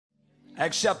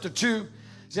Acts chapter 2.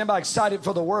 Is anybody excited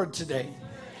for the word today?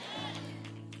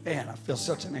 Man, I feel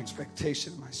such an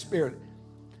expectation in my spirit.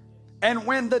 And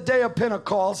when the day of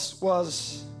Pentecost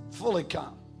was fully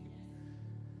come,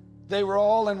 they were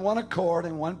all in one accord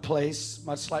in one place,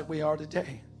 much like we are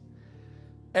today.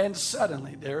 And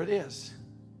suddenly, there it is.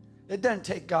 It doesn't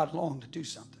take God long to do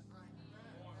something.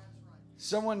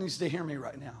 Someone needs to hear me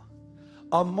right now.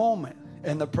 A moment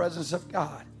in the presence of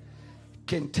God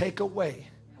can take away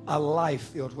a life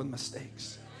filled with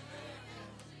mistakes.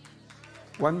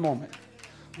 One moment.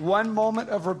 One moment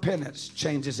of repentance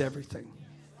changes everything.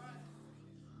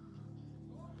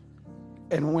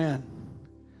 And when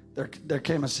there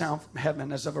came a sound from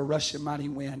heaven as of a rushing mighty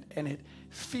wind, and it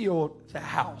filled the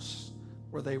house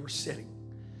where they were sitting.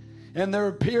 And there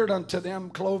appeared unto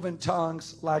them cloven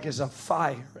tongues like as of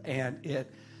fire, and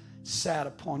it sat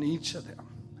upon each of them.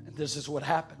 And this is what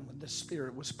happened when the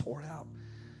Spirit was poured out.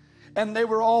 And they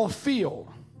were all filled.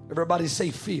 Everybody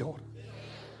say filled.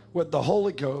 With the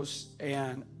Holy Ghost,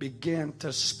 and began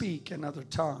to speak in other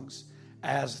tongues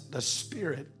as the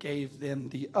Spirit gave them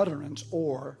the utterance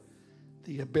or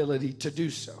the ability to do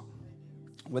so.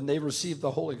 When they received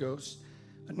the Holy Ghost,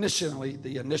 initially,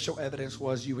 the initial evidence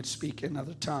was you would speak in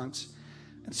other tongues.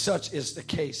 And such is the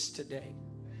case today.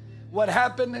 What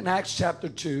happened in Acts chapter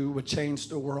 2 would change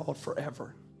the world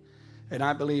forever. And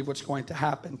I believe what's going to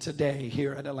happen today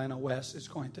here at Atlanta West is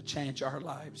going to change our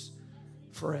lives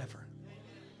forever.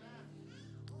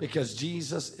 Because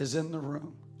Jesus is in the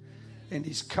room, and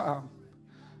he's come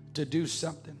to do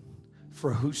something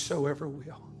for whosoever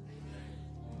will.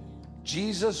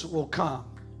 Jesus will come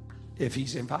if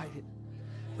he's invited.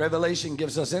 Revelation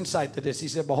gives us insight to this. He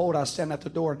said, behold, I stand at the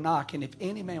door and knock, and if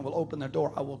any man will open the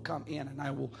door, I will come in and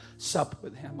I will sup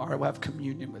with him, or I will have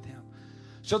communion with him.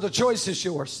 So the choice is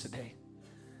yours today.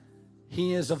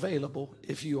 He is available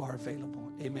if you are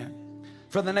available. Amen.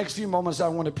 For the next few moments, I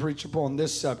want to preach upon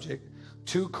this subject.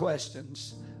 2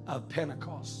 questions of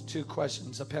Pentecost. 2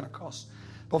 questions of Pentecost.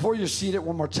 Before you're seated,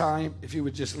 one more time, if you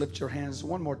would just lift your hands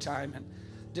one more time and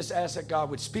just ask that God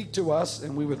would speak to us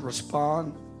and we would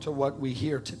respond to what we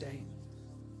hear today.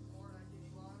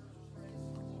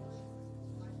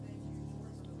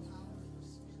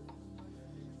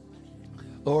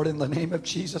 Lord, in the name of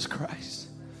Jesus Christ,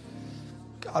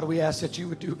 God, we ask that you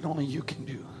would do what only you can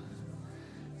do.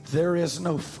 There is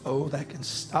no foe that can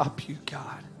stop you,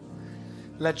 God.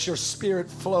 Let your Spirit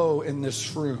flow in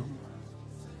this room.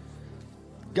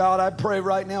 God, I pray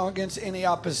right now against any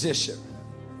opposition.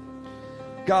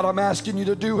 God, I'm asking you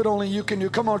to do what only you can do.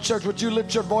 Come on, church, would you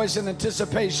lift your voice in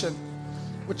anticipation?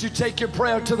 Would you take your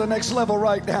prayer to the next level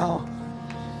right now?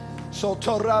 So,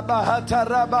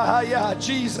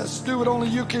 Jesus, do what only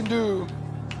you can do.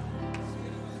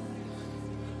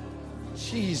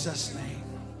 Jesus' name.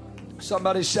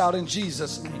 Somebody shout in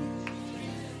Jesus' name.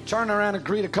 Turn around and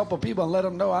greet a couple people and let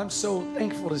them know I'm so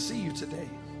thankful to see you today.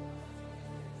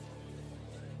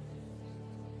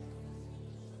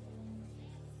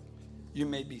 You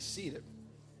may be seated.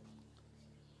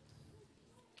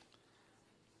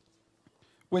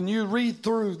 When you read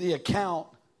through the account,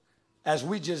 as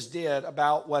we just did,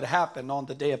 about what happened on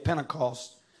the day of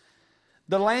Pentecost,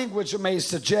 the language may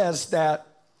suggest that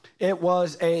it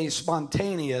was a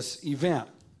spontaneous event.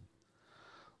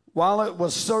 While it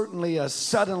was certainly a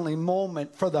suddenly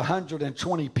moment for the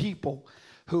 120 people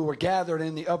who were gathered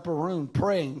in the upper room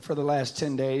praying for the last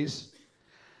 10 days,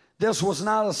 this was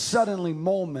not a suddenly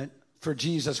moment for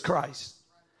Jesus Christ.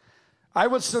 I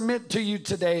would submit to you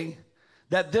today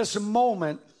that this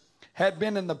moment had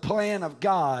been in the plan of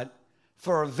God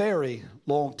for a very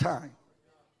long time.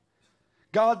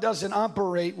 God doesn't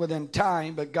operate within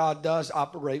time, but God does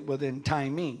operate within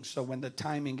timing. So when the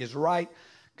timing is right,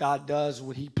 God does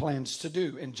what he plans to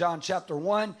do. In John chapter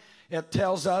 1, it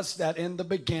tells us that in the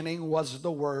beginning was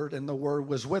the Word, and the Word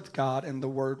was with God, and the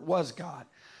Word was God.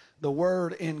 The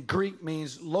word in Greek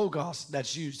means logos,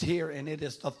 that's used here, and it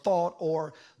is the thought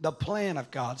or the plan of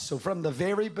God. So from the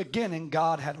very beginning,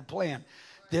 God had a plan.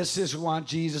 This is why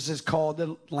Jesus is called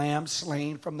the Lamb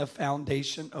slain from the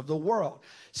foundation of the world.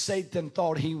 Satan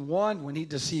thought he won when he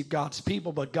deceived God's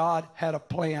people, but God had a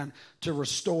plan to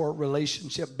restore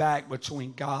relationship back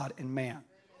between God and man.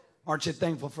 Aren't you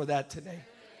thankful for that today?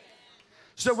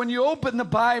 So when you open the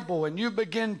Bible and you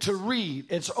begin to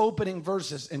read its opening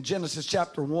verses in Genesis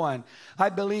chapter 1, I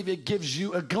believe it gives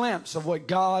you a glimpse of what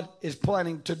God is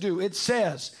planning to do. It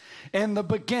says, in the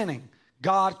beginning,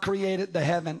 God created the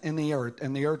heaven and the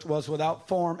earth was without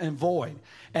form and void,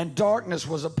 and darkness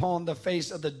was upon the face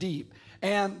of the deep.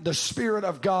 And the Spirit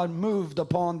of God moved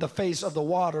upon the face of the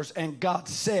waters, and God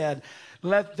said,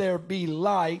 let there be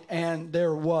light, and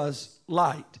there was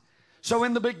light. So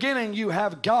in the beginning, you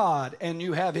have God and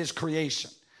you have his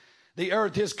creation. The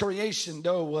earth, his creation,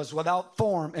 though, was without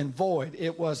form and void.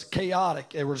 It was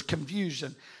chaotic. It was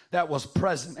confusion that was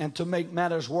present. And to make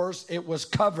matters worse, it was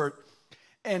covered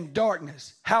in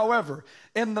darkness. However,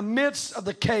 in the midst of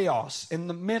the chaos, in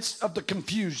the midst of the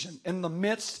confusion, in the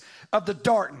midst of the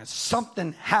darkness,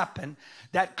 something happened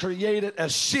that created a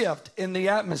shift in the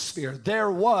atmosphere. There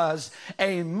was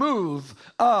a move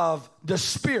of the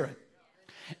Spirit.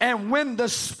 And when the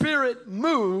Spirit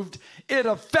moved, it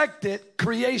affected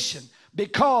creation.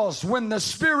 Because when the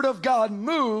Spirit of God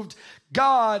moved,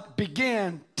 God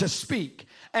began to speak.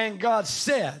 And God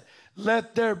said,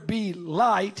 "Let there be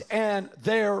light," and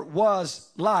there was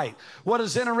light. What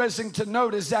is interesting to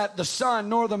note is that the sun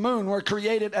nor the moon were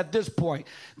created at this point.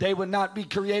 They would not be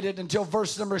created until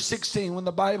verse number 16, when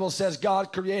the Bible says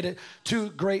God created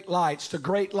two great lights, the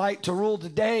great light to rule the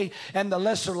day and the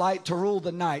lesser light to rule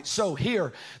the night. So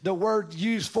here, the word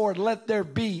used for "let there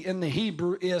be" in the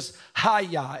Hebrew is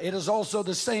Hayah. It is also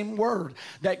the same word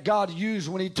that God used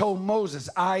when he told Moses,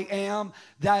 "I am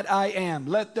that I am."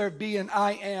 Let there be an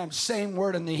 "I am," same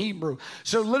word in the Hebrew.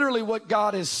 So literally what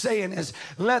God is saying is,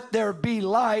 let there be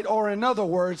light, or in other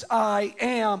words, I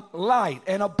am light.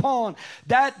 And upon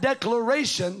that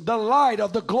declaration, the light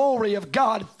of the glory of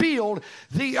God filled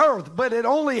the earth. But it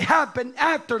only happened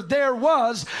after there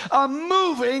was a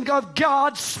moving of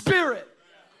God's Spirit.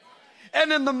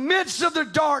 And in the midst of the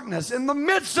darkness, in the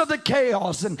midst of the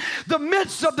chaos, in the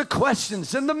midst of the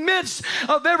questions, in the midst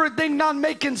of everything not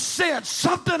making sense,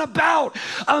 something about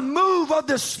a move of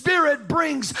the Spirit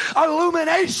brings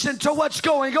illumination to what's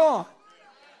going on.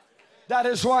 That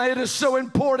is why it is so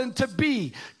important to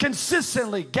be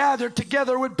consistently gathered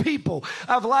together with people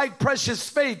of like precious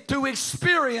faith to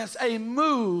experience a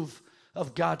move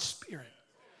of God's Spirit.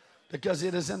 Because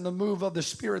it is in the move of the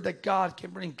Spirit that God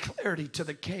can bring clarity to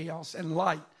the chaos and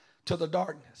light to the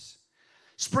darkness.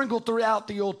 Sprinkled throughout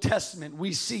the Old Testament,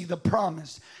 we see the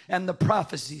promise and the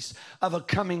prophecies of a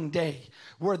coming day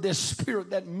where this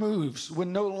Spirit that moves would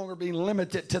no longer be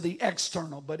limited to the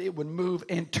external, but it would move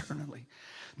internally.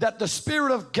 That the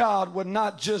Spirit of God would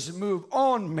not just move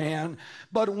on man,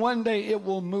 but one day it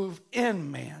will move in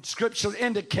man. Scripture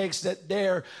indicates that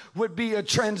there would be a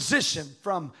transition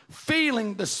from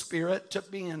feeling the Spirit to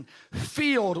being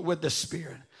filled with the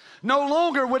Spirit. No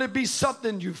longer would it be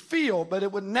something you feel, but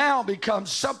it would now become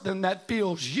something that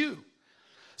fills you.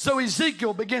 So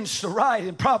Ezekiel begins to write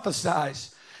and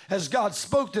prophesies. As God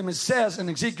spoke to him, it says in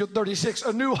Ezekiel 36,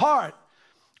 "A new heart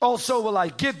also will I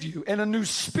give you, and a new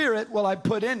spirit will I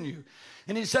put in you."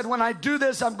 And he said, when I do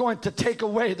this, I'm going to take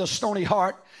away the stony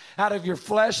heart out of your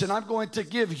flesh, and I'm going to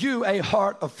give you a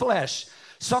heart of flesh.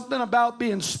 Something about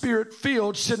being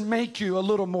Spirit-filled should make you a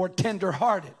little more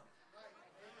tender-hearted.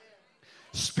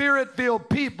 Spirit-filled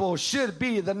people should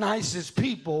be the nicest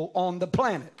people on the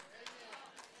planet.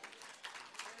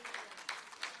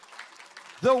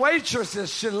 The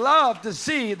waitresses should love to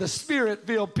see the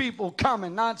Spirit-filled people come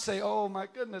and not say, "Oh my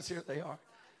goodness, here they are."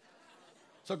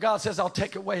 So God says, I'll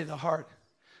take away the heart,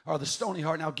 or the stony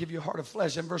heart, and I'll give you a heart of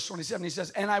flesh. In verse 27, he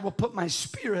says, "And I will put my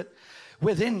Spirit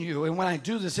within you, and when I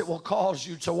do this, it will cause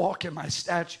you to walk in my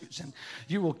statutes, and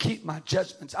you will keep my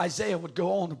judgments." Isaiah would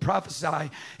go on to prophesy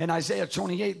in Isaiah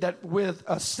 28 that with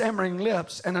a stammering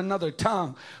lips and another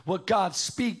tongue would God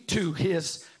speak to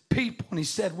his people. And he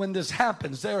said, when this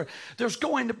happens, there's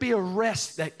going to be a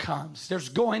rest that comes. There's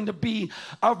going to be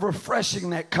a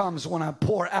refreshing that comes when I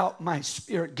pour out my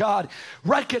Spirit. God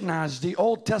recognized the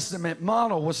Old Testament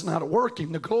model was not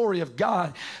working. The glory of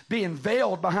God being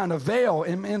veiled behind a veil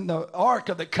in the Ark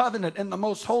of the Covenant in the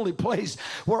most holy place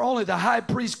where only the high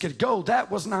priest could go. That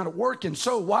was not working.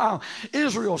 So while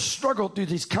Israel struggled through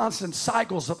these constant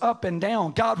cycles of up and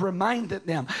down, God reminded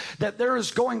them that there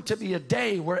is going to be a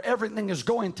day where everything is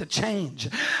going to change.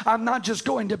 I'm not just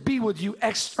going to be with you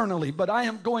externally, but I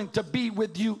am going to be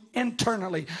with you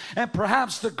internally. And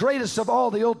perhaps the greatest of all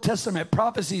the Old Testament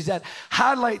prophecies that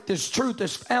highlight this truth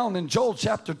is found in Joel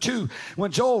chapter 2,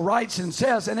 when Joel writes and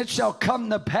says, "And it shall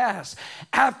come to pass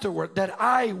afterward that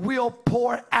I will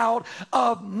pour out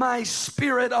of my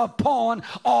Spirit upon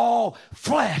all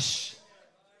flesh."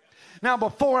 Now,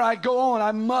 before I go on,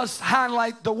 I must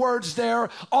highlight the words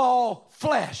there, all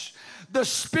flesh. The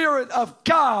Spirit of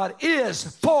God is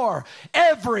for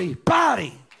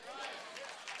everybody.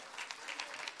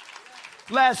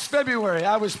 Last February,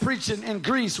 I was preaching in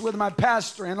Greece with my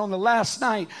pastor, and on the last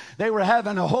night, they were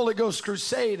having a Holy Ghost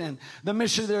crusade, and the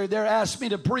missionary there asked me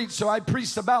to preach, so I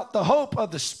preached about the hope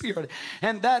of the Spirit.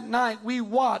 And that night, we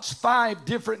watched 5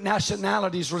 different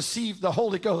nationalities receive the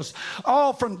Holy Ghost,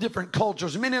 all from different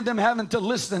cultures, many of them having to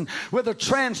listen with a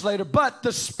translator, but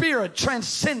the Spirit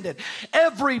transcended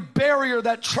every barrier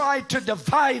that tried to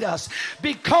divide us,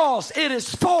 because it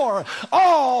is for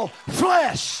all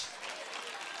flesh.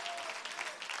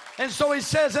 And so he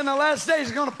says, in the last days,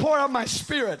 he's going to pour out my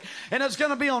Spirit, and it's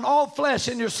going to be on all flesh,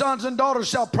 and your sons and daughters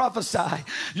shall prophesy.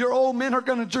 Your old men are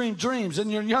going to dream dreams,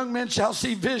 and your young men shall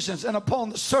see visions, and upon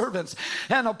the servants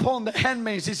and upon the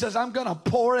handmaids, he says, I'm going to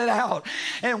pour it out.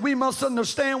 And we must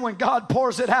understand, when God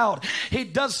pours it out, he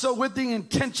does so with the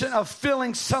intention of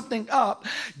filling something up.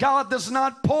 God does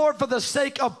not pour for the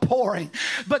sake of pouring,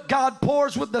 but God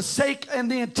pours with the sake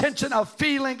and the intention of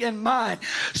feeling in mind.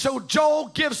 So Joel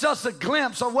gives us a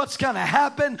glimpse of what's going to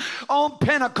happen on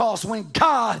Pentecost when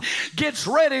God gets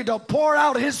ready to pour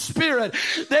out his Spirit.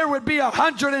 There would be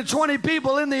 120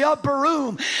 people in the upper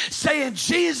room saying,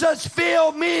 Jesus,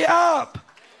 fill me up.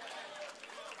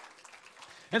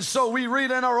 And so we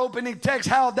read in our opening text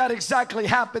how that exactly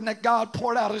happened, that God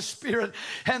poured out his Spirit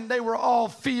and they were all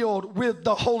filled with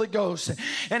the Holy Ghost.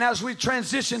 And as we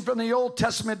transition from the Old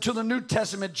Testament to the New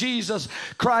Testament, Jesus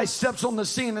Christ steps on the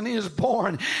scene and he is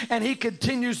born, and he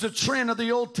continues the trend of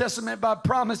the Old Testament by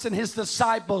promising his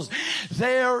disciples,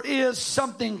 there is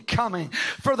something coming.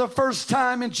 For the first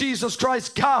time in Jesus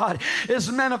Christ, God is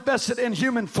manifested in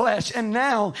human flesh, and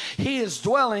now he is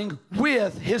dwelling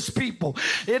with his people.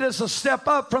 It is a step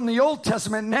up from the Old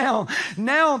Testament.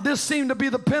 Now this seemed to be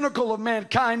the pinnacle of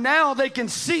mankind. Now they can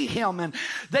see him, and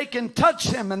they can touch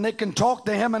him, and they can talk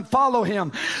to him and follow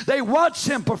him. They watched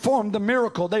him perform the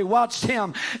miracle. They watched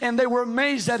him and they were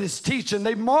amazed at his teaching.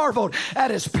 They marveled at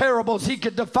his parables. He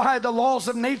could defy the laws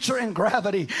of nature and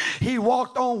gravity. He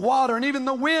walked on water, and even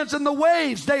the winds and the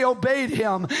waves, they obeyed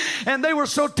him. And they were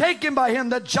so taken by him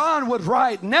that John would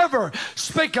write, never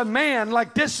spake a man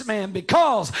like this man,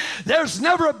 because there's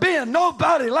never been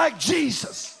nobody like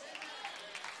Jesus.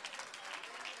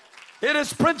 It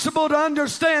is principle to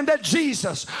understand that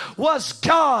Jesus was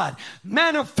God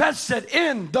manifested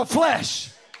in the flesh.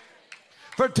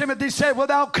 For Timothy said,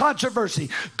 without controversy,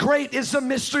 great is the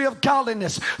mystery of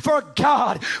godliness. For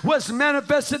God was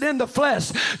manifested in the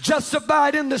flesh,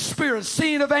 justified in the Spirit,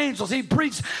 seen of angels. He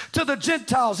preached to the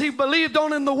Gentiles. He believed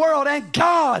on in the world, and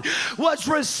God was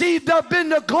received up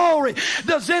into glory.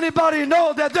 Does anybody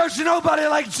know that there's nobody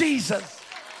like Jesus?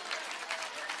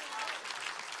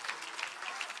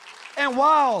 And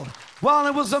while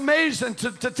it was amazing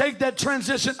to take that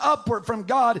transition upward from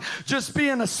God just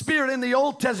being a spirit in the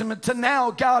Old Testament to now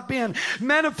God being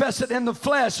manifested in the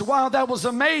flesh, while that was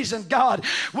amazing, God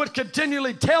would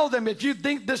continually tell them, if you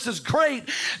think this is great,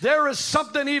 there is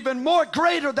something even more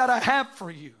greater that I have for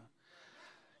you.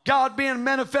 God being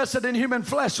manifested in human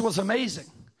flesh was amazing.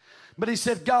 But he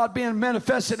said, God being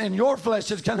manifested in your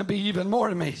flesh is going to be even more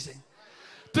amazing.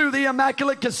 Through the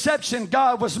Immaculate Conception,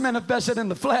 God was manifested in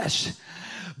the flesh.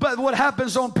 But what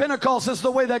happens on Pentecost is the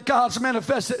way that God's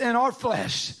manifested in our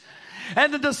flesh.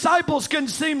 And the disciples couldn't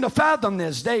seem to fathom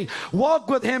this. They walked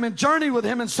with him and journeyed with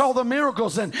him and saw the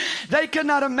miracles, and they could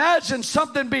not imagine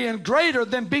something being greater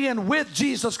than being with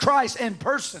Jesus Christ in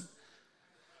person.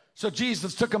 So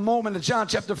Jesus took a moment in John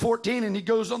chapter 14, and he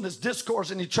goes on this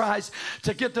discourse, and he tries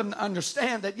to get them to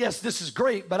understand that, yes, this is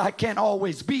great, but I can't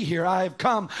always be here. I have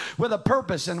come with a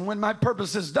purpose, and when my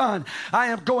purpose is done, I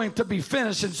am going to be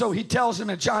finished. And so he tells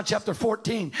them in John chapter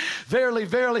 14, verily,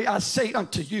 verily, I say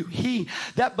unto you, he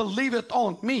that believeth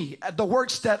on me, the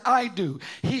works that I do,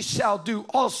 he shall do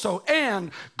also, and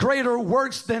greater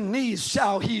works than these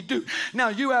shall he do. Now,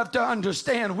 you have to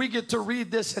understand, we get to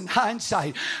read this in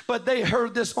hindsight, but they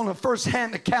heard this on a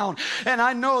first-hand account, and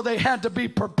I know they had to be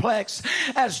perplexed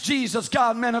as Jesus,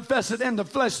 God manifested in the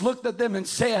flesh, looked at them and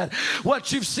said,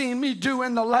 what you've seen me do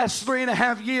in the last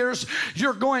 3.5 years,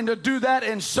 you're going to do that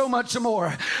and so much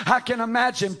more. I can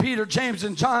imagine Peter, James,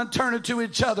 and John turning to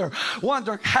each other,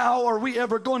 wondering, how are we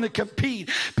ever going to compete?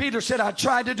 Peter said, I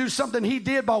tried to do something he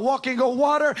did by walking on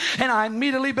water, and I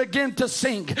immediately began to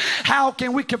sink. How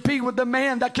can we compete with the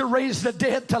man that can raise the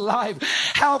dead to life?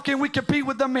 How can we compete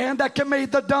with the man that can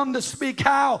make the dumb to speak?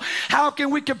 How can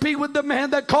we compete with the man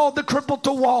that called the crippled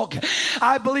to walk?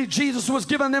 I believe Jesus was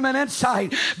giving them an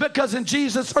insight, because in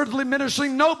Jesus' earthly ministry,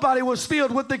 nobody was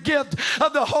filled with the gift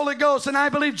of the Holy Ghost. And I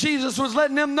believe Jesus was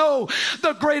letting them know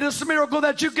the greatest miracle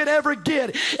that you could ever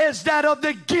get is that of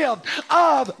the gift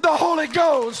of the Holy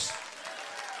Ghost.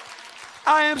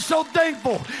 I am so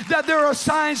thankful that there are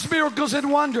signs, miracles, and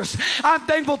wonders. I'm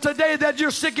thankful today that you're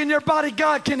sick in your body.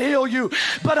 God can heal you.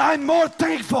 But I'm more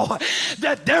thankful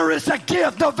that there is a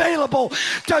gift available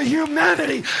to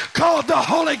humanity called the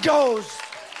Holy Ghost.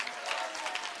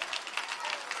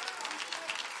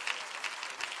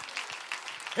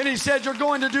 And he said, you're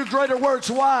going to do greater works.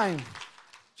 Why?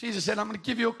 Jesus said, I'm going to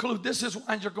give you a clue. This is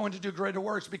why you're going to do greater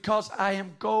works, because I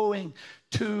am going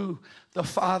to the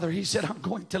Father. He said, I'm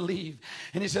going to leave.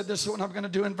 And he said, this is what I'm going to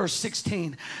do in verse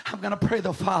 16. I'm going to pray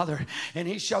the Father, and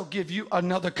he shall give you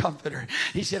another comforter.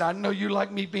 He said, I know you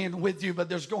like me being with you, but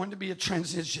there's going to be a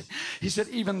transition. He said,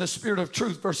 even the Spirit of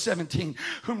truth, verse 17,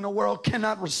 whom the world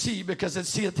cannot receive because it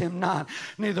seeth him not,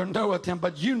 neither knoweth him,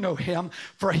 but you know him,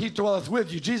 for he dwelleth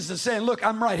with you. Jesus is saying, look,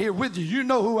 I'm right here with you. You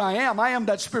know who I am. I am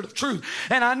that Spirit of truth.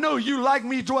 And I know you like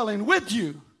me dwelling with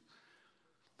you,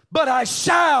 but I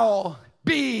shall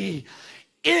be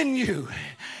in you.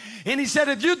 And he said,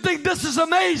 if you think this is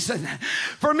amazing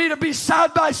for me to be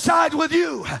side by side with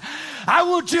you, I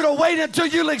want you to wait until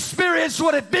you'll experience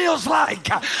what it feels like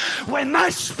when my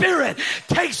Spirit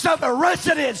takes up a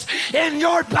residence in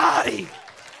your body.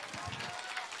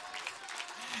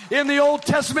 In the Old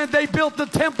Testament, they built the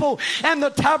temple and the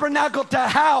tabernacle to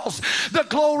house the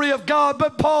glory of God.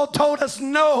 But Paul told us,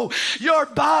 no, your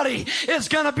body is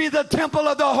going to be the temple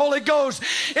of the Holy Ghost.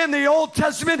 In the Old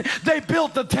Testament, they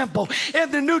built the temple.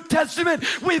 In the New Testament,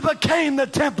 we became the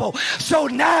temple. So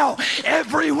now,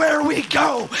 everywhere we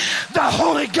go, the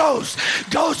Holy Ghost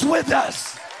goes with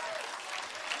us.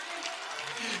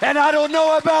 And I don't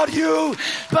know about you,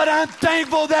 but I'm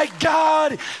thankful that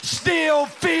God still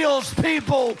fills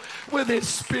people with his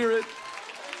Spirit.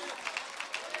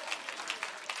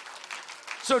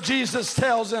 So Jesus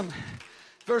tells him,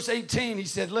 verse 18, he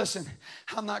said, listen,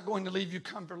 I'm not going to leave you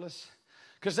comfortless.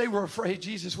 Because they were afraid,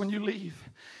 Jesus, when you leave,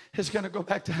 it's going to go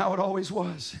back to how it always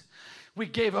was. We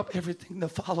gave up everything to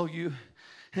follow you,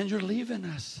 and you're leaving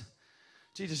us.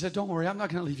 Jesus said, don't worry, I'm not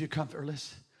going to leave you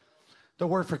comfortless. The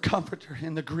word for comforter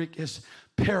in the Greek is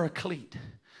paraclete.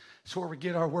 That's where we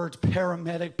get our words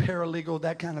paramedic, paralegal,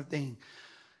 that kind of thing.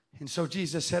 And so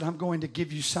Jesus said, I'm going to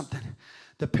give you something.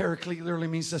 The paraclete literally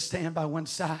means to stand by one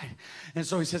side. And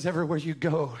so he says, everywhere you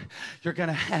go, you're going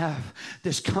to have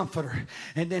this comforter.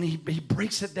 And then he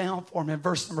breaks it down for him in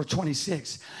verse number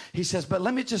 26. He says, but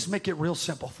let me just make it real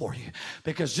simple for you.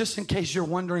 Because just in case you're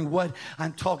wondering what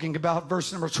I'm talking about,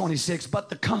 verse number 26, but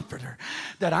the comforter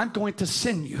that I'm going to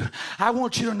send you, I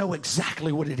want you to know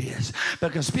exactly what it is.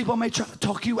 Because people may try to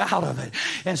talk you out of it.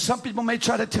 And some people may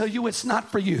try to tell you it's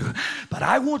not for you. But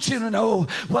I want you to know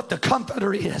what the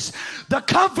comforter is.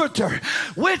 The Comforter,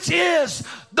 which is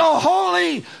the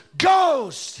Holy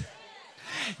Ghost.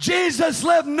 Jesus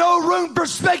left no room for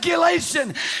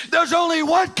speculation. There's only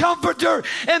one comforter,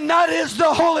 and that is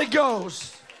the Holy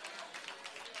Ghost.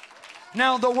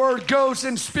 Now, the word ghost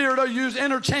and spirit are used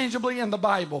interchangeably in the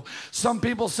Bible. Some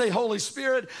people say Holy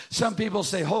Spirit. Some people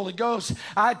say Holy Ghost.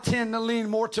 I tend to lean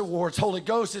more towards Holy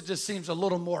Ghost. It just seems a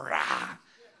little more rah.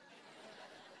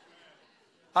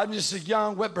 I'm just a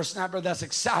young whippersnapper that's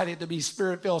excited to be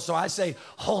Spirit-filled, so I say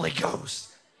Holy Ghost.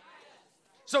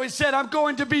 So he said, I'm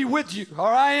going to be with you, or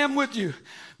I am with you,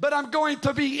 but I'm going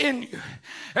to be in you.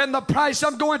 And the price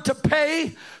I'm going to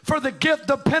pay for the gift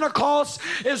of Pentecost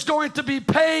is going to be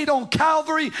paid on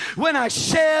Calvary when I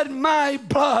shed my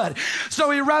blood.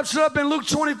 So he wraps it up in Luke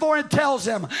 24 and tells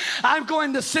him, I'm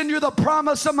going to send you the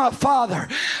promise of my Father,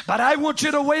 but I want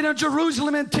you to wait in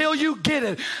Jerusalem until you get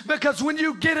it, because when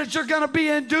you get it, you're going to be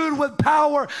endued with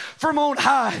power from on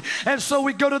high. And so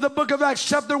we go to the book of Acts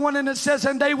chapter 1, and it says,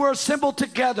 and they were assembled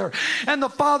together, and the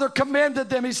Father commanded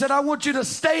them. He said, I want you to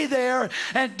stay there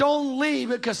and don't leave,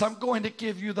 because I'm going to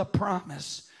give you the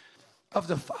promise of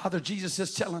the Father. Jesus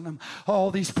is telling them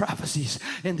all these prophecies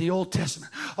in the Old Testament,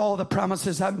 all the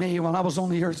promises I made when I was on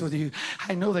the earth with you.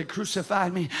 I know they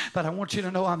crucified me, but I want you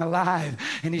to know I'm alive.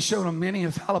 And he showed them many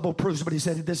infallible proofs, but he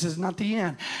said, this is not the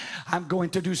end. I'm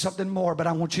going to do something more, but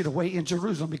I want you to wait in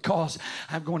Jerusalem, because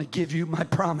I'm going to give you my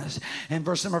promise. And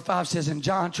verse number 5 says, and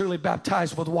John truly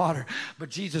baptized with water, but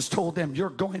Jesus told them, you're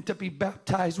going to be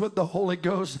baptized with the Holy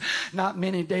Ghost not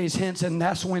many days hence. And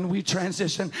that's when we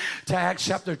transition to Acts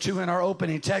chapter 2 in our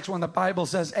opening text, when the Bible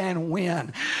says, and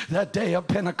when the day of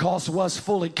Pentecost was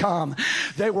fully come,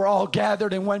 they were all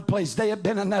gathered in one place. They had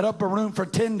been in that upper room for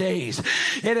 10 days.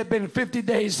 It had been 50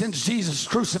 days since Jesus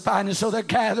crucified, and so they're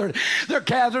gathered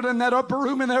in that upper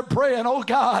room, and they're praying, oh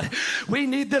God, we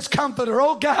need this comforter.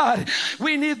 Oh God,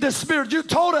 we need this Spirit. You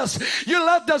told us, you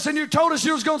left us, and you told us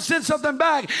you was going to send something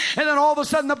back. And then all of a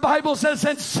sudden the Bible says,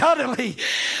 and suddenly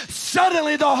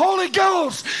the Holy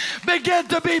Ghost began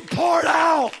to be poured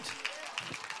out.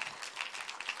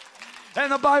 And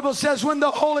the Bible says when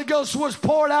the Holy Ghost was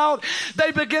poured out,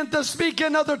 they began to speak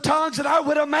in other tongues. And I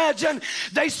would imagine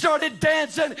they started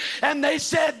dancing and they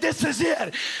said, this is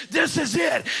it. This is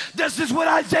it. This is what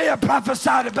Isaiah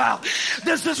prophesied about.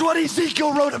 This is what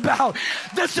Ezekiel wrote about.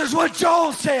 This is what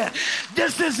Joel said.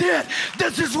 This is it.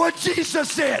 This is what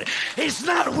Jesus said. He's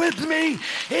not with me.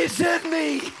 He's in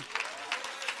me.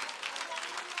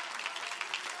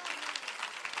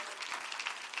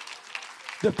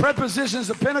 The prepositions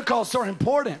of Pentecost are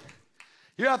important.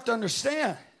 You have to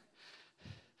understand.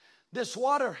 This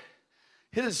water,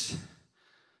 it is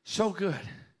so good.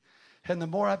 And the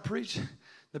more I preach,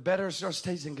 the better it starts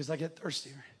tasting because I get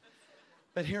thirstier.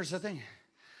 But here's the thing.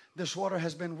 This water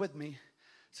has been with me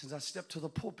since I stepped to the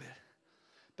pulpit.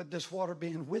 But this water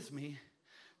being with me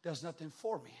does nothing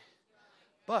for me.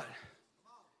 But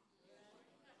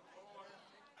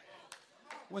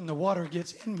when the water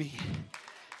gets in me,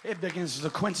 it begins to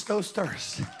quench those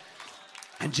thirsts.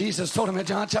 And Jesus told him in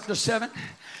John chapter 7,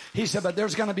 he said, but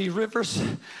there's going to be rivers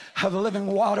of living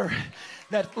water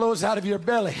that flows out of your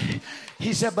belly.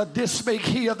 He said, but this spake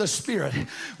he of the Spirit,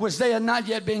 which they had not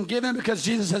yet been given because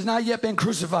Jesus has not yet been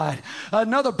crucified.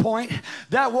 Another point,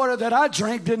 that water that I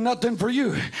drank did nothing for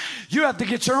you. You have to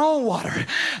get your own water.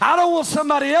 I don't want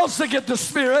somebody else to get the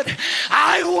Spirit.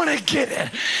 I want to get it.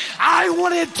 I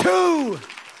want it too.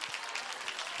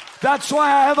 That's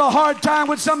why I have a hard time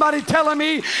with somebody telling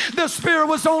me the Spirit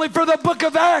was only for the book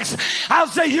of Acts. I'll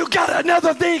say, you got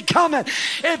another thing coming.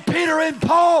 If Peter and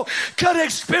Paul could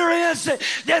experience it,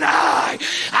 then I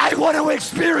want to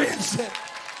experience it.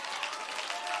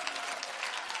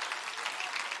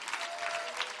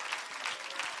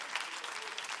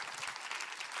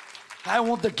 I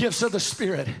want the gifts of the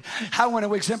Spirit. I want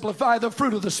to exemplify the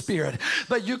fruit of the Spirit.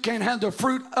 But you can't have the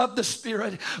fruit of the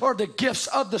Spirit or the gifts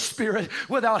of the Spirit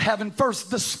without having first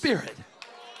the Spirit.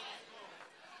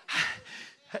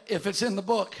 If it's in the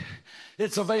book,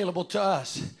 it's available to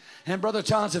us. And Brother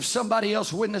Johns, if somebody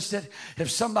else witnessed it, if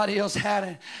somebody else had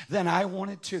it, then I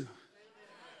want it too.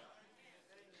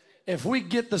 If we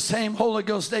get the same Holy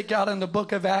Ghost they got in the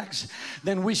book of Acts,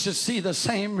 then we should see the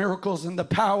same miracles and the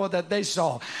power that they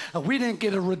saw. We didn't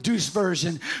get a reduced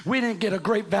version. We didn't get a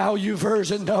great value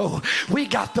version. No, we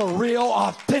got the real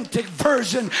authentic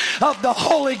version of the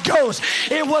Holy Ghost.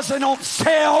 It wasn't on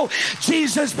sale.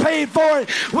 Jesus paid for it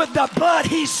with the blood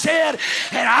he shed.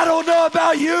 And I don't know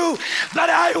about you, but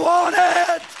I want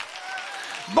it.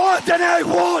 More than I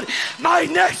want my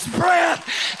next breath,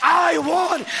 I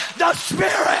want the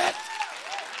Spirit.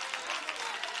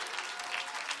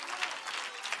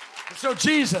 So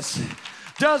Jesus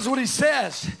does what he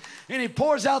says, and he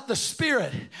pours out the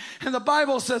Spirit. And the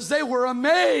Bible says they were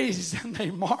amazed and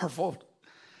they marveled.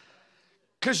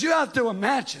 Because you have to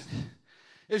imagine,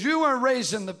 if you weren't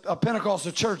raised in a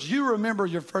Pentecostal church, you remember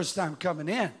your first time coming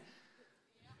in.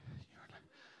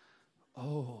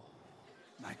 Oh,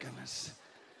 my goodness.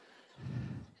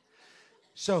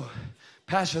 So,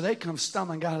 Pastor, they come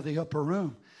stumbling out of the upper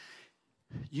room.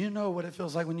 You know what it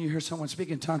feels like when you hear someone speak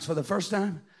in tongues for the first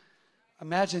time?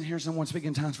 Imagine hearing someone speak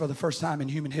in tongues for the first time in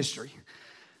human history.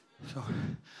 So,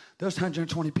 those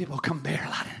 120 people come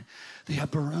barrel out of the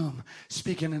upper room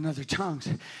speaking in other tongues.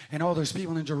 And all those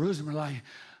people in Jerusalem are like,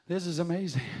 this is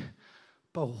amazing.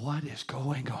 But what is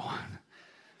going on?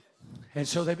 And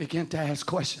so they begin to ask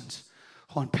questions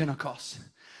on Pentecost.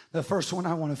 The first one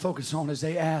I want to focus on is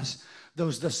they asked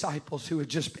those disciples who had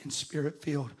just been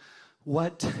Spirit-filled,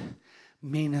 what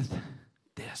meaneth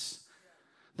this?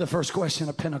 The first question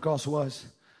of Pentecost was,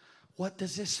 what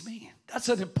does this mean? That's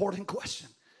an important question.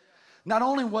 Not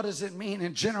only what does it mean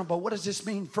in general, but what does this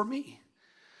mean for me?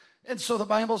 And so the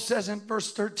Bible says in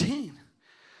verse 13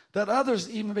 that others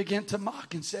even began to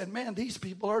mock and said, man, these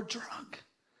people are drunk.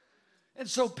 And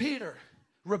so Peter,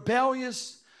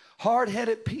 rebellious,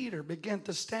 hard-headed Peter, began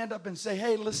to stand up and say,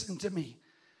 hey, listen to me.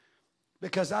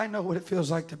 Because I know what it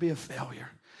feels like to be a failure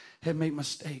and make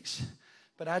mistakes.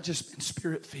 But I just been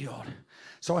Spirit-filled.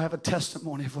 So I have a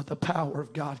testimony of what the power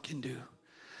of God can do.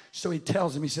 So he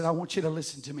tells him, he said, I want you to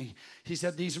listen to me. He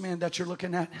said, these men that you're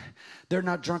looking at, they're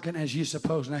not drunken as you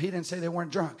suppose. Now, he didn't say they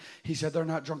weren't drunk. He said, they're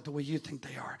not drunk the way you think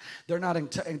they are. They're not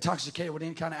intoxicated with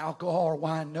any kind of alcohol or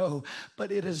wine, no.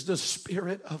 But it is the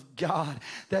Spirit of God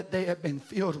that they have been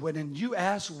filled with. And you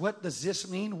ask, what does this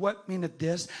mean? What meaneth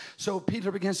this? So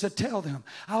Peter begins to tell them,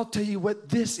 I'll tell you what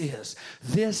this is.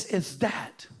 This is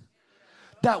that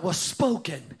was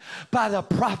spoken by the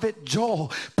prophet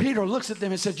Joel. Peter looks at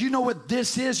them and says, you know what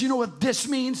this is? You know what this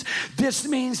means? This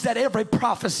means that every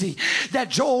prophecy that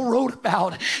Joel wrote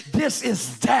about, this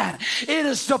is that. It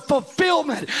is the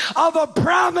fulfillment of a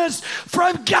promise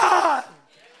from God.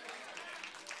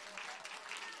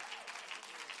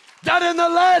 that in the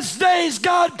last days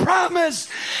God promised,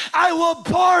 I will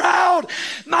pour out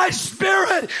my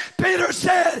Spirit. Peter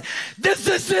said, this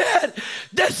is it.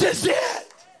 This is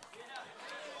it.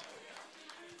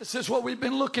 This is what we've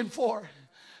been looking for.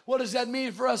 What does that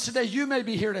mean for us today? You may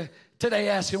be here today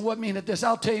asking, what mean it this?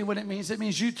 I'll tell you what it means. It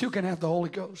means you too can have the Holy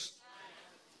Ghost.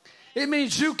 It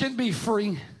means you can be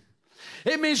free.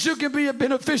 It means you can be a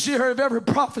beneficiary of every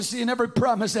prophecy and every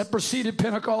promise that preceded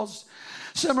Pentecost.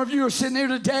 Some of you are sitting here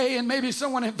today and maybe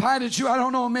someone invited you. I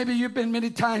don't know, maybe you've been many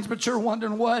times, but you're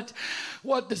wondering what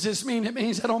does this mean? It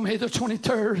means that on May the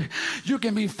 23rd, you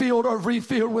can be filled or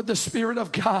refilled with the Spirit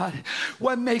of God.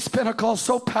 What makes Pentecost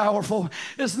so powerful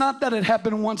is not that it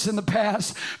happened once in the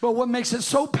past, but what makes it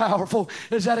so powerful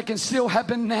is that it can still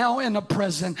happen now in the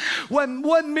present. What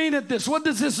meaneth this? What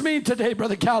does this mean today,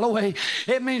 Brother Calloway?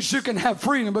 It means you can have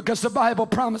freedom because the Bible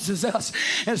promises us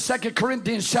in 2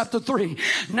 Corinthians chapter 3.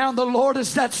 Now the Lord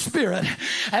is that Spirit,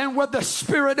 and where the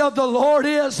Spirit of the Lord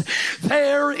is,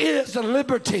 there is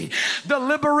liberty. The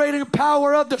liberating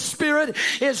power of the Spirit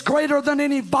is greater than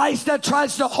any vice that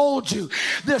tries to hold you.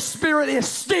 The Spirit is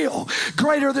still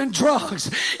greater than drugs.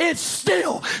 It's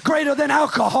still greater than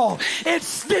alcohol. It's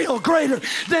still greater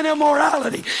than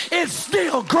immorality. It's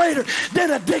still greater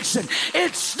than addiction.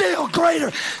 It's still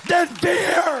greater than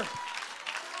fear.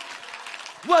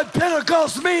 What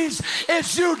Pentecost means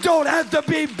is you don't have to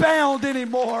be bound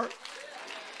anymore.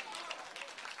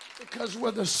 Because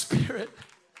where the Spirit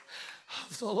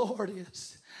of the Lord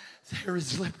is, there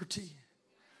is liberty.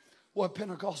 What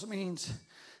Pentecost means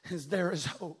is there is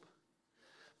hope.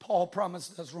 Paul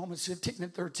promised us, Romans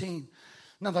 15:13,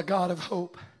 now the God of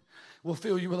hope will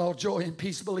fill you with all joy and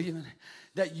peace, believing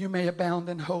that you may abound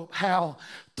in hope. How?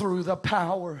 Through the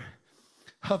power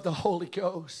of the Holy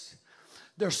Ghost.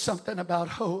 There's something about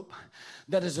hope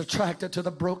that is attracted to the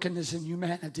brokenness in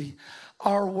humanity.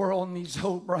 Our world needs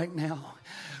hope right now.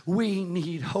 We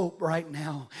need hope right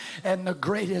now. And the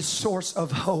greatest source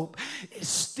of hope is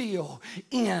still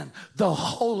in the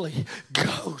Holy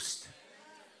Ghost.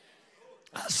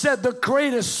 I said the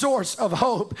greatest source of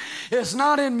hope is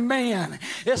not in man.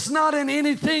 It's not in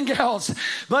anything else,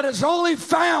 but it's only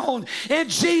found in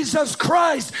Jesus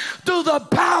Christ through the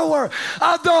power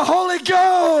of the Holy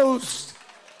Ghost.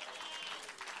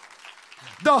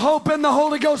 The hope in the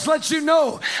Holy Ghost lets you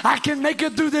know I can make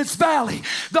it through this valley.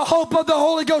 The hope of the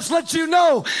Holy Ghost lets you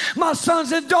know my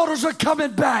sons and daughters are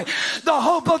coming back. The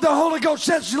hope of the Holy Ghost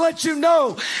lets you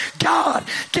know God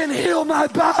can heal my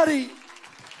body.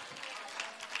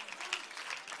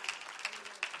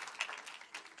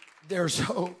 There's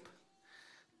hope.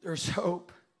 There's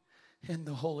hope in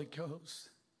the Holy Ghost.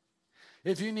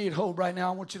 If you need hope right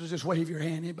now, I want you to just wave your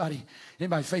hand. Anybody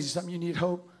facing something you need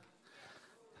hope?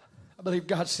 I believe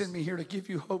God sent me here to give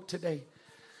you hope today.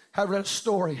 I read a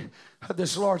story of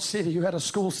this large city who had a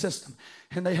school system,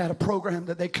 and they had a program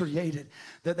that they created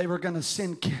that they were going to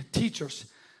send teachers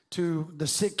to the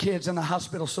sick kids in the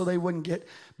hospital so they wouldn't get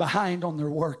behind on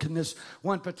their work. And this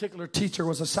one particular teacher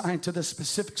was assigned to this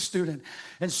specific student.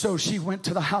 And so she went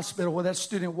to the hospital where that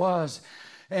student was.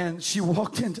 And she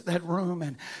walked into that room,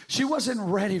 and she wasn't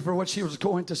ready for what she was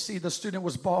going to see. The student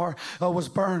was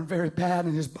burned very bad,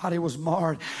 and his body was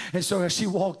marred. And so as she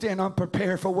walked in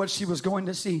unprepared for what she was going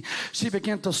to see, she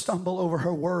began to stumble over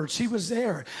her words. She was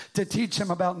there to teach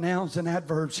him about nouns and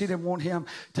adverbs. She didn't want him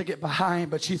to get behind,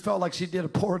 but she felt like she did a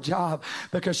poor job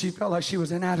because she felt like she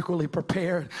was inadequately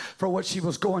prepared for what she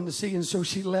was going to see. And so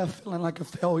she left feeling like a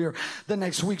failure. The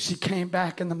next week she came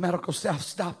back, and the medical staff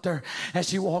stopped her as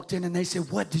she walked in, and they said,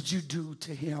 "What did you do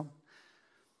to him?"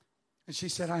 And she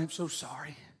said, "I am so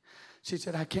sorry." She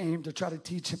said, "I came to try to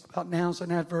teach him about nouns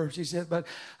and adverbs." She said, "But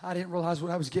I didn't realize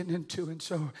what I was getting into. And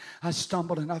so I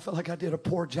stumbled, and I felt like I did a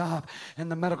poor job."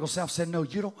 And the medical staff said, "No,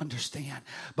 you don't understand.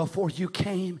 Before you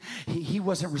came, he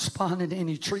wasn't responding to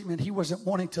any treatment. He wasn't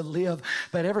wanting to live.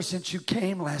 But ever since you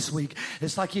came last week,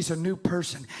 it's like he's a new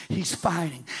person. He's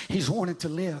fighting. He's wanting to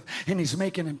live, and he's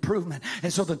making improvement."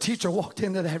 And so the teacher walked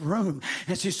into that room,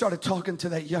 and she started talking to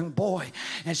that young boy,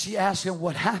 and she asked him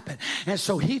what happened. And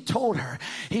so he told her,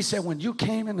 he said, "When you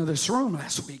came into this room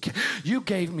last week, you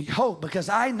gave me hope, because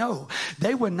I know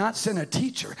they would not send a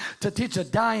teacher to teach a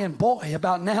dying boy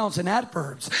about nouns and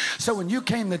adverbs. So when you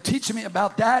came to teach me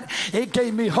about that, it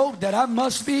gave me hope that I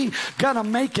must be gonna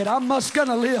make it. I must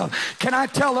gonna live." Can I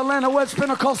tell Atlanta West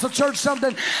Pentecostal Church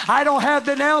something? I don't have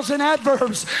the nouns and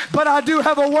adverbs, but I do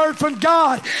have a word from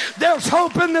God. There's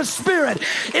hope in the Spirit.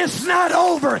 It's not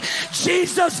over.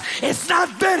 Jesus, it's not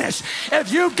finished.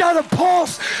 If you've got a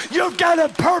pulse, you've got a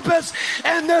purpose,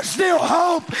 and there's still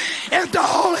hope in the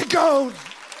Holy Ghost.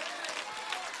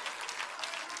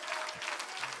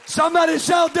 Somebody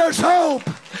shout, "There's hope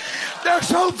There's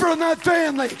hope for my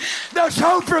family. There's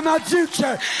hope for my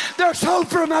future. There's hope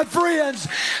for my friends.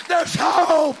 There's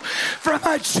hope for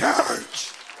my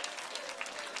church.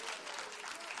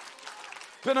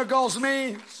 Pentecost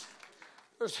means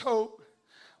there's hope.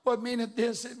 What meaneth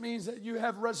this? It means that you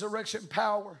have resurrection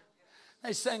power.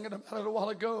 They sang it about it a while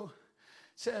ago.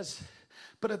 It says,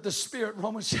 but if the Spirit,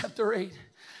 Romans chapter 8,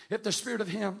 if the Spirit of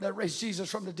him that raised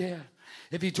Jesus from the dead,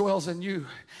 if he dwells in you,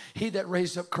 he that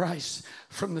raised up Christ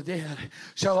from the dead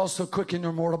shall also quicken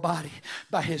your mortal body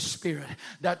by his Spirit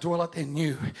that dwelleth in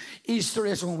you. Easter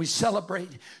is when we celebrate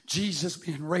Jesus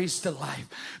being raised to life.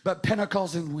 But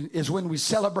Pentecost is when we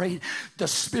celebrate the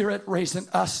Spirit raising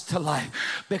us to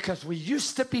life. Because we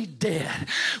used to be dead.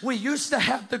 We used to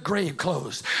have the grave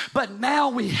closed. But now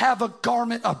we have a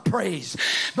garment of praise.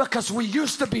 Because we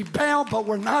used to be bound, but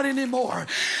we're not anymore.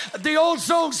 The old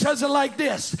song says it like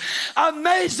this.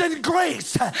 Amazing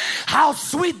grace, how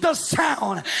sweet the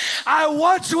sound. I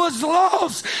once was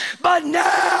lost, but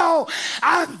now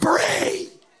I'm free.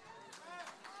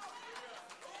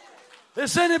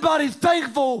 Is anybody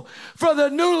thankful for the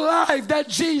new life that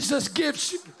Jesus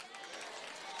gives you?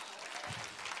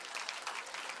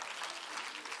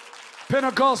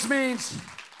 Pentecost means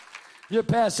your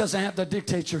past doesn't have to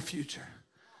dictate your future.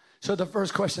 So the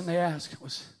first question they asked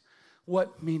was,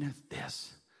 what meaneth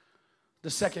this? The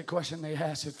second question they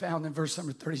asked is found in verse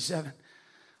number 37. The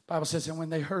Bible says, and when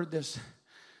they heard this,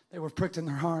 they were pricked in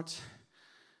their hearts.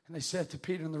 And they said to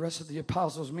Peter and the rest of the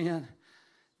apostles, men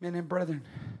and brethren,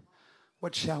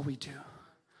 what shall we do?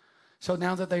 So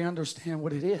now that they understand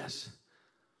what it is,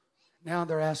 now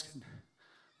they're asking,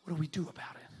 what do we do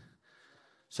about it?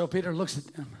 So Peter looks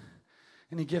at them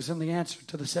and he gives them the answer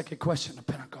to the second question of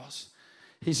Pentecost.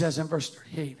 He says in verse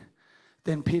 38,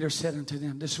 then Peter said unto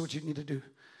them, this is what you need to do.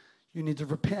 You need to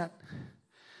repent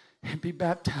and be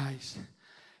baptized.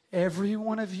 Every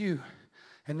one of you.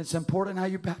 And it's important how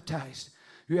you're baptized.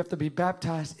 You have to be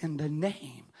baptized in the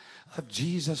name of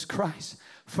Jesus Christ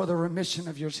for the remission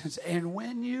of your sins. And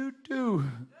when you do,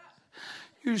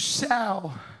 you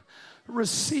shall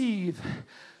receive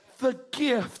the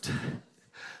gift.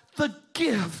 The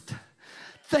gift.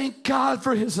 Thank God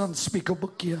for his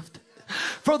unspeakable gift.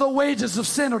 For the wages of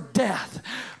sin are death.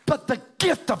 But the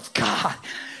gift of God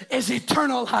is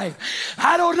eternal life.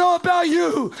 I don't know about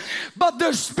you, but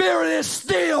the Spirit is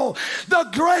still the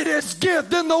greatest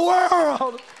gift in the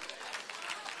world.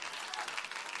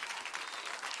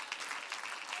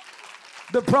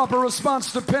 The proper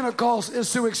response to Pentecost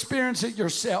is to experience it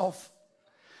yourself.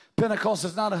 Pentecost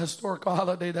is not a historical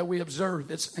holiday that we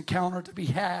observe. It's an encounter to be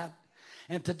had.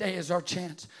 And today is our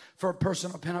chance for a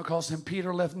personal Pentecost. And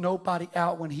Peter left nobody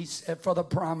out when he said, for the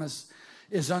promise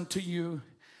is unto you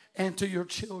and to your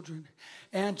children,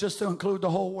 and just to include the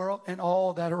whole world and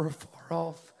all that are afar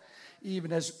off,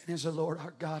 even as the Lord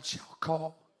our God shall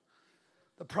call.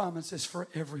 The promise is for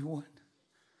everyone.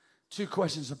 Two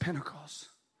questions of Pentecost.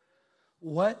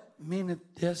 What meaneth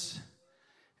this,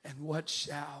 and what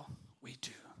shall we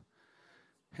do?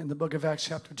 And the book of Acts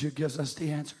chapter 2 gives us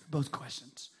the answer to both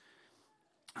questions.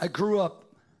 I grew up,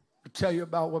 to tell you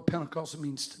about what Pentecost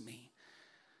means to me.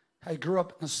 I grew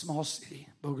up in a small city,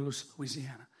 Bogalusa,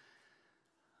 Louisiana.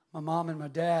 My mom and my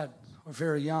dad were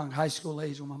very young, high school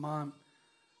age, when my mom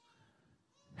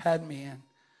had me. And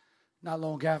not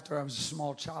long after, I was a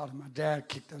small child, and my dad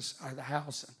kicked us out of the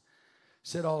house and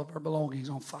set all of our belongings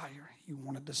on fire. He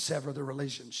wanted to sever the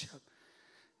relationship.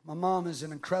 My mom is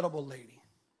an incredible lady,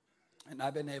 and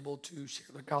I've been able to share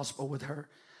the gospel with her.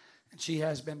 And she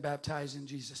has been baptized in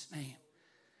Jesus' name.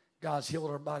 God's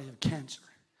healed her body of cancer.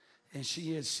 And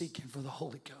she is seeking for the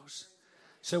Holy Ghost.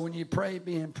 So when you pray,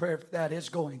 be in prayer for that. It's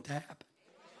going to happen.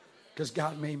 Because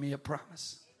God made me a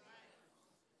promise.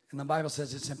 And the Bible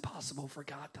says it's impossible for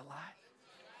God to lie.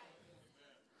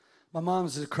 My mom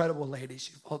is an incredible lady.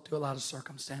 She fought through a lot of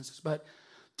circumstances. But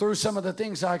through some of the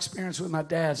things I experienced with my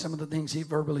dad, some of the things he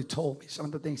verbally told me, some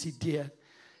of the things he did,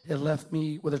 it left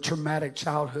me with a traumatic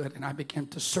childhood. And I began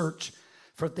to search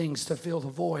for things to fill the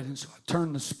void. And so I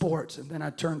turned to sports, and then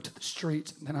I turned to the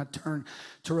streets, and then I turned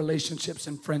to relationships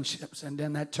and friendships, and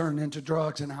then that turned into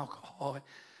drugs and alcohol.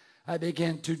 I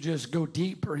began to just go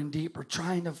deeper and deeper,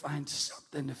 trying to find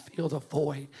something to fill the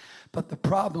void. But the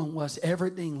problem was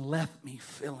everything left me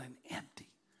feeling empty.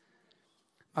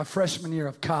 My freshman year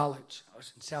of college, I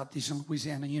was in Southeastern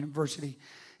Louisiana University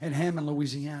in Hammond,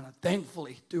 Louisiana.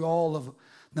 Thankfully, through all of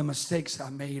the mistakes I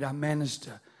made, I managed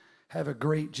to have a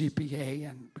great GPA,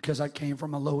 and because I came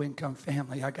from a low-income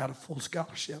family, I got a full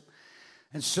scholarship.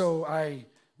 And so I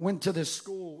went to this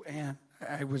school, and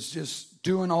I was just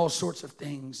doing all sorts of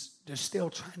things, just still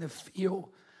trying to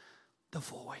fill the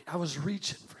void. I was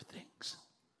reaching for things.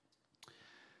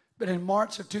 But in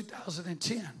March of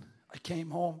 2010, I came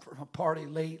home from a party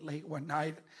late one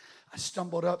night. I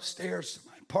stumbled upstairs to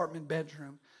my apartment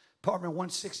bedroom, apartment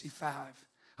 165.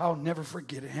 I'll never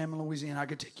forget it, Hammond, Louisiana. I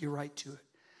could take you right to it.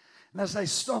 And as I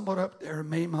stumbled up there and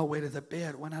made my way to the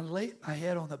bed, when I laid my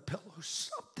head on the pillow,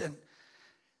 something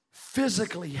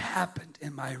physically happened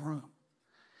in my room.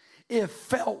 It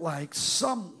felt like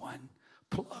someone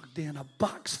plugged in a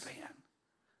box fan.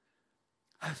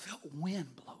 I felt wind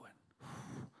blowing.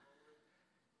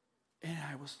 And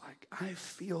I was like,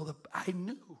 I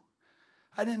knew.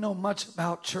 I didn't know much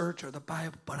about church or the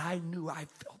Bible, but I knew I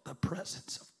felt the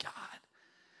presence of God.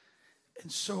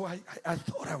 And so I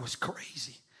thought I was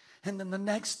crazy. And then the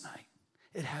next night,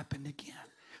 it happened again.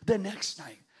 The next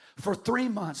night, for 3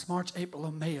 months, March, April,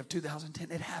 and May of 2010,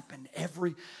 it happened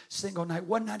every single night.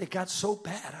 One night it got so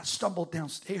bad, I stumbled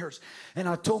downstairs and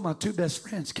I told my two best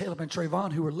friends, Caleb and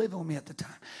Trayvon, who were living with me at the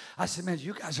time. I said, man,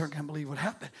 you guys aren't going to believe what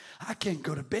happened. I can't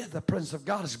go to bed. The presence of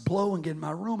God is blowing in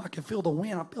my room. I can feel the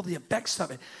wind. I feel the effects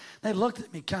of it. They looked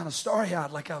at me kind of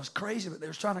starry-eyed like I was crazy, but they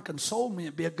were trying to console me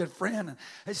and be a good friend. And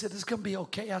they said, this is going to be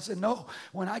okay. I said, no,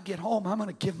 when I get home, I'm going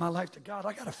to give my life to God.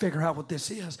 I got to figure out what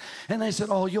this is. And they said,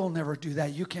 oh, you'll never do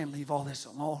that. You can't leave all this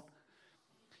alone.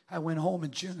 I went home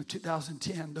in June of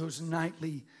 2010. Those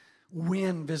nightly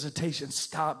wind visitations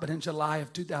stopped. But in July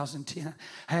of 2010,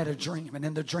 I had a dream. And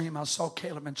in the dream, I saw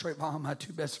Caleb and Trayvon, my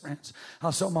two best friends.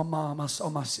 I saw my mom. I saw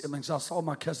my siblings. I saw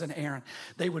my cousin Aaron.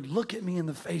 They would look at me in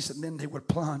the face, and then they would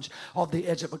plunge off the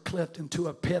edge of a cliff into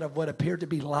a pit of what appeared to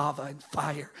be lava and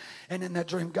fire. And in that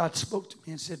dream, God spoke to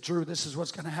me and said, Drew, this is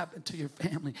what's going to happen to your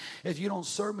family. If you don't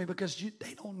serve me, because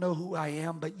they don't know who I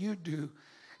am, but you do.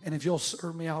 And if you'll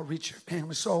serve me, I'll reach your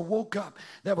family. So I woke up.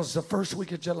 That was the first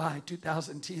week of July,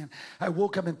 2010. I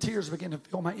woke up and tears began to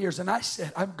fill my ears. And I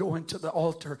said, I'm going to the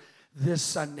altar this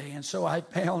Sunday. And so I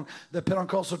found the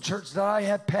Pentecostal church that I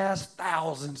had passed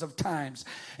thousands of times.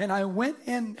 And I went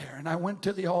in there and I went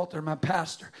to the altar. My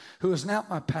pastor, who is now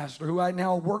my pastor, who I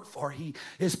now work for, he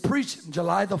is preaching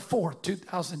July the 4th,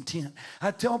 2010. I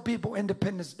tell people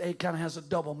Independence Day kind of has a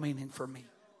double meaning for me.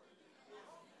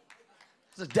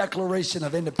 It's a declaration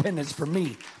of independence for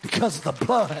me because of the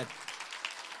blood.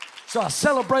 So I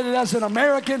celebrated as an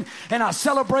American and I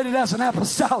celebrated as an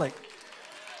apostolic.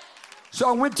 So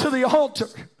I went to the altar,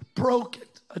 broken,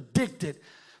 addicted,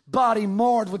 body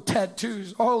marred with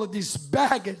tattoos, all of this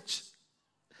baggage,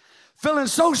 feeling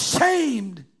so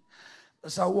shamed.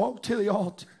 As I walked to the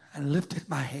altar and lifted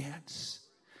my hands,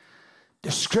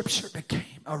 the scripture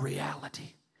became a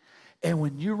reality. And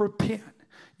when you repent,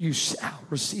 you shall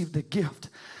receive the gift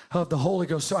of the Holy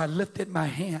Ghost. So I lifted my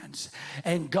hands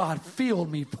and God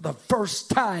filled me for the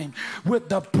first time with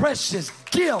the precious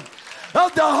gift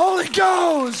of the Holy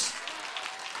Ghost.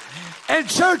 And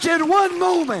church, in one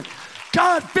moment,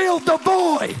 God filled the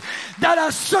void that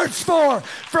I searched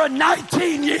for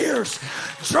 19 years.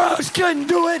 Drugs couldn't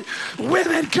do it.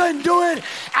 Women couldn't do it.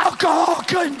 Alcohol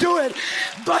couldn't do it.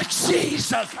 But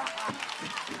Jesus,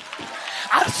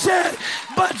 I said,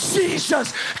 but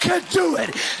Jesus can do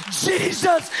it.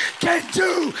 Jesus can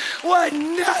do what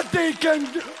nothing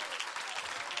can do.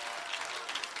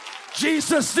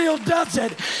 Jesus still does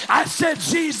it. I said,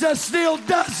 Jesus still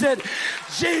does it.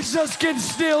 Jesus can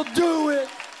still do it.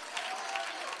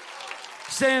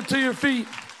 Stand to your feet.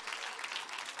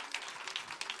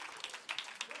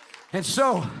 And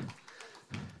so,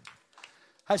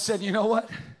 I said, you know what?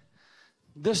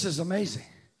 This is amazing.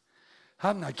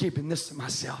 I'm not keeping this to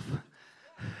myself.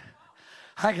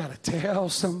 I got to tell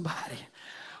somebody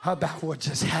about what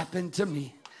just happened to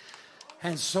me.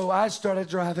 And so I started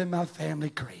driving my family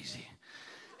crazy.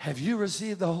 Have you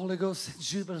received the Holy Ghost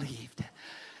since you believed?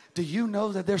 Do you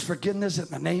know that there's forgiveness in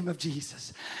the name of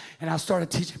Jesus? And I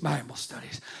started teaching Bible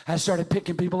studies. I started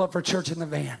picking people up for church in the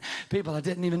van. People I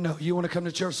didn't even know. You want to come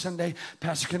to church Sunday?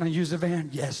 Pastor, can I use the van?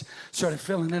 Yes. Started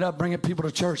filling it up, bringing people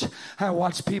to church. I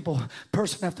watched people,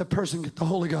 person after person, get the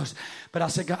Holy Ghost. But I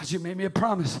said, God, you made me a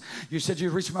promise. You said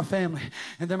you'd reach my family.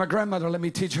 And then my grandmother let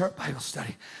me teach her Bible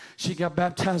study. She got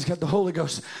baptized, got the Holy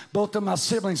Ghost. Both of my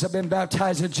siblings have been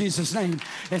baptized in Jesus' name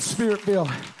and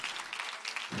Spirit-filled.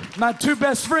 My two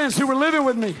best friends who were living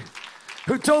with me,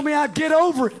 who told me I'd get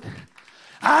over it.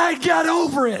 I got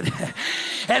over it.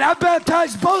 And I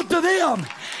baptized both of them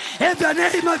in the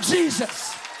name of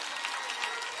Jesus.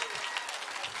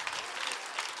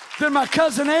 Then my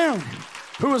cousin Aaron,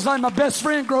 who was like my best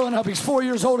friend growing up. He's 4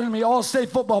 years older than me, all-state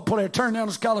football player, turned down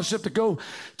a scholarship to go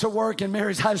to work and marry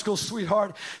his high school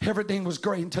sweetheart. Everything was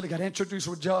great until he got introduced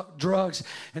with drugs,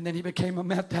 and then he became a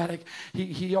meth addict.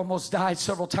 He almost died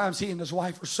several times. He and his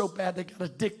wife were so bad they got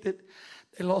addicted.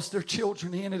 They lost their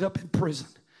children. He ended up in prison.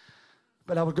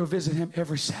 But I would go visit him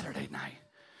every Saturday night.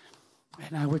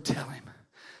 And I would tell him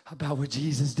about what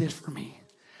Jesus did for me.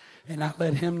 And I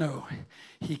let him know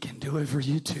he can do it for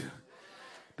you too.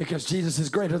 Because Jesus is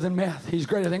greater than meth. He's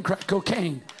greater than crack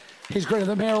cocaine. He's greater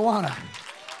than marijuana.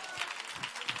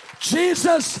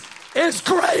 Jesus is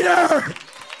greater.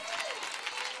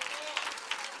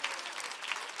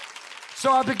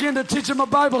 So I began to teach him a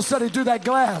Bible study through that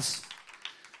glass.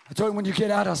 I told him, when you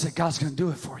get out, I said, God's going to do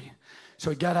it for you. So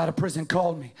he got out of prison,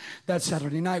 called me. That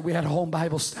Saturday night, we had a home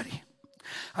Bible study.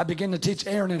 I began to teach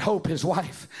Aaron and Hope, his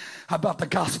wife, about the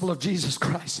gospel of Jesus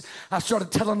Christ. I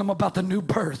started telling them about the new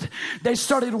birth. They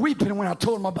started weeping when I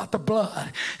told them about the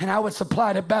blood and how it's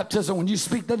applied at baptism when you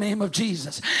speak the name of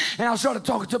Jesus. And I started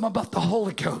talking to them about the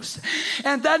Holy Ghost.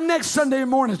 And that next Sunday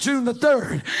morning, June the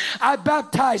 3rd, I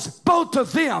baptized both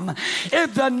of them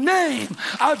in the name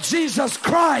of Jesus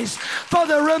Christ for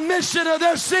the remission of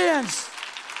their sins.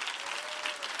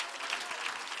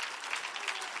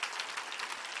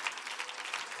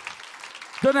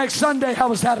 The next Sunday, I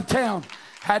was out of town.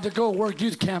 Had to go work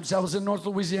youth camps. I was in North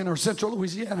Louisiana or Central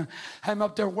Louisiana. I'm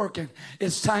up there working.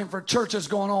 It's time for churches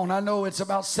going on. I know it's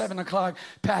about 7 o'clock.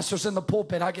 Pastor's in the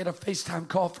pulpit. I get a FaceTime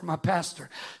call from my pastor.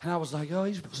 And I was like, oh,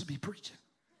 he's supposed to be preaching.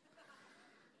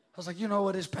 I was like, you know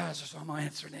what, it's pastor, so I'm going to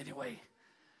answer it anyway.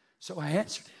 So I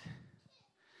answered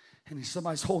it. And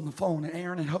somebody's holding the phone. And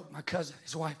Aaron and Hope, my cousin,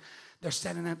 his wife, they're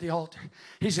standing at the altar.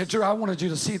 He said, Drew, I wanted you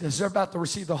to see this. They're about to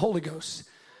receive the Holy Ghost.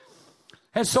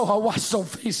 And so I watched on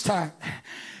FaceTime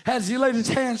as he laid his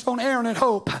hands on Aaron and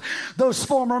Hope, those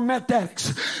former meth addicts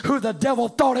who the devil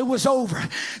thought it was over.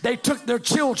 They took their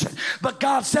children, but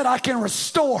God said, I can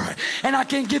restore and I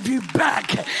can give you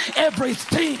back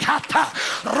everything.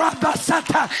 I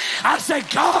said,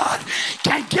 God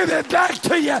can give it back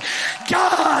to you.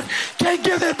 God can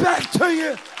give it back to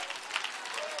you.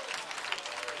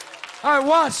 I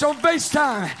watched on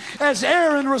FaceTime as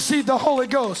Aaron received the Holy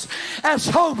Ghost, as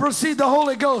Hope received the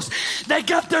Holy Ghost. They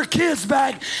got their kids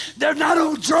back. They're not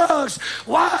on drugs.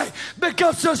 Why?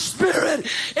 Because the Spirit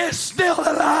is still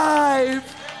alive.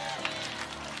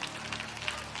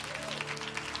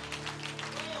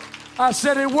 I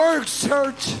said, it works,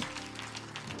 church.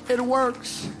 It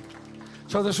works.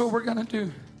 So that's what we're going to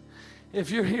do.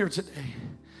 If you're here today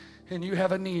and you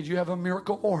have a need, you have a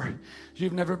miracle, or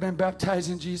you've never been baptized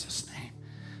in Jesus' name,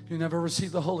 you never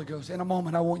received the Holy Ghost, in a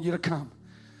moment I want you to come.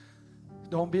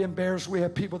 Don't be embarrassed. We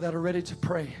have people that are ready to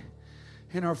pray.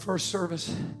 In our first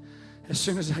service, as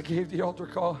soon as I gave the altar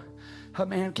call, a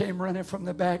man came running from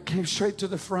the back, came straight to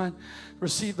the front,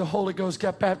 received the Holy Ghost,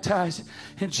 got baptized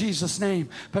in Jesus' name,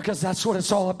 because that's what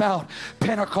it's all about.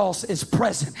 Pentecost is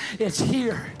present. It's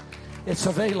here. It's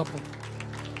available.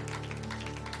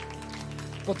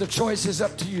 But the choice is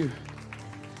up to you.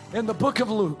 In the book of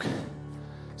Luke,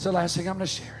 it's the last thing I'm going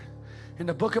to share. In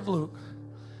the book of Luke,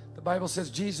 the Bible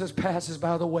says Jesus passes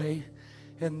by the way,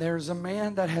 and there's a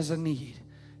man that has a need.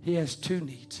 He has two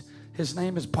needs. His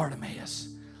name is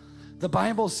Bartimaeus. The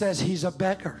Bible says he's a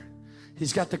beggar.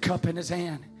 He's got the cup in his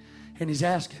hand, and he's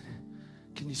asking,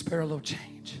 can you spare a little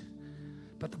change?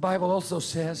 But the Bible also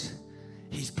says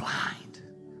he's blind.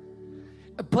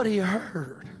 But he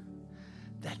heard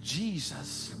that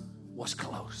Jesus was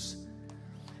close.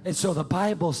 And so the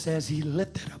Bible says he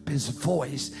lifted up his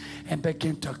voice and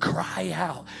began to cry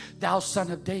out, thou son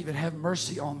of David, have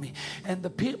mercy on me. And the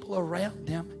people around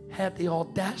him had the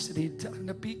audacity to tell him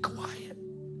to be quiet.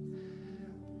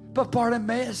 But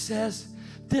Bartimaeus says,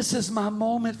 this is my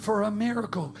moment for a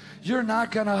miracle. You're not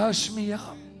going to hush me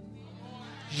up.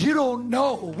 You don't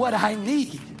know what I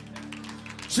need.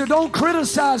 So don't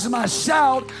criticize my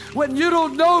shout when you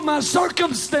don't know my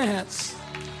circumstance.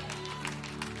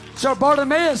 So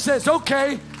Bartimaeus says,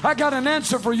 okay, I got an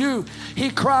answer for you. He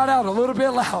cried out a little bit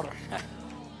louder.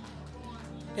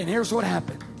 And here's what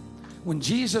happened. When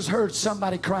Jesus heard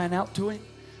somebody crying out to him,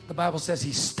 the Bible says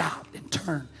he stopped and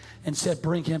turned and said,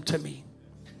 bring him to me.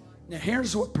 Now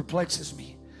here's what perplexes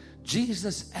me.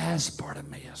 Jesus asked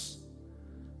Bartimaeus,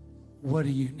 what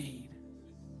do you need?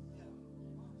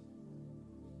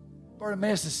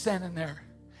 Bartimaeus is standing there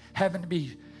having to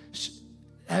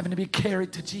be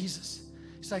carried to Jesus.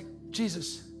 He's like,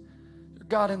 Jesus,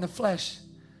 God in the flesh,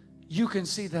 you can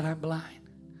see that I'm blind.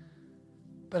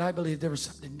 But I believe there was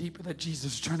something deeper that Jesus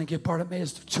was trying to give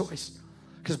Bartimaeus the choice.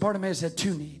 Because Bartimaeus had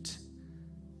two needs.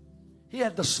 He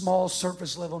had the small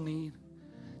surface level need.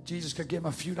 Jesus could give him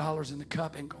a few dollars in the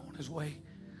cup and go on his way.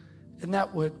 And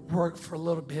that would work for a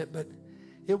little bit, but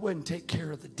it wouldn't take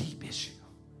care of the deep issue.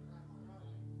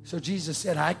 So Jesus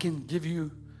said, I can give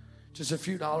you just a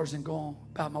few dollars and go on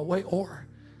about my way, or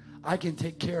I can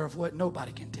take care of what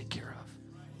nobody can take care of.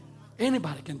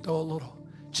 Anybody can throw a little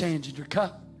change in your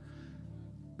cup.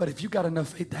 But if you got enough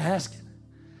faith to ask it,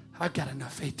 I've got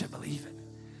enough faith to believe it.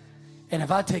 And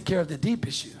if I take care of the deep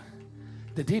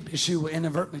issue will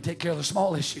inadvertently take care of the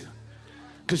small issue.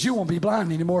 Because you won't be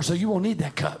blind anymore, so you won't need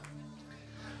that cup.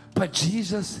 But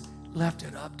Jesus left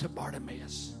it up to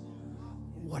Bartimaeus.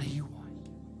 What do you want?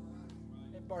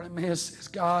 And Bartimaeus says,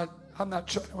 God, I'm not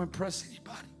trying to impress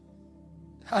anybody.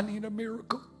 I need a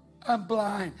miracle. I'm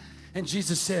blind. And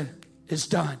Jesus said, it's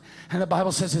done. And the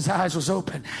Bible says his eyes was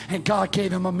open and God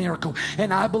gave him a miracle.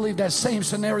 And I believe that same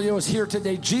scenario is here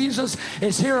today. Jesus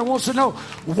is here and wants to know,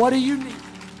 what do you need?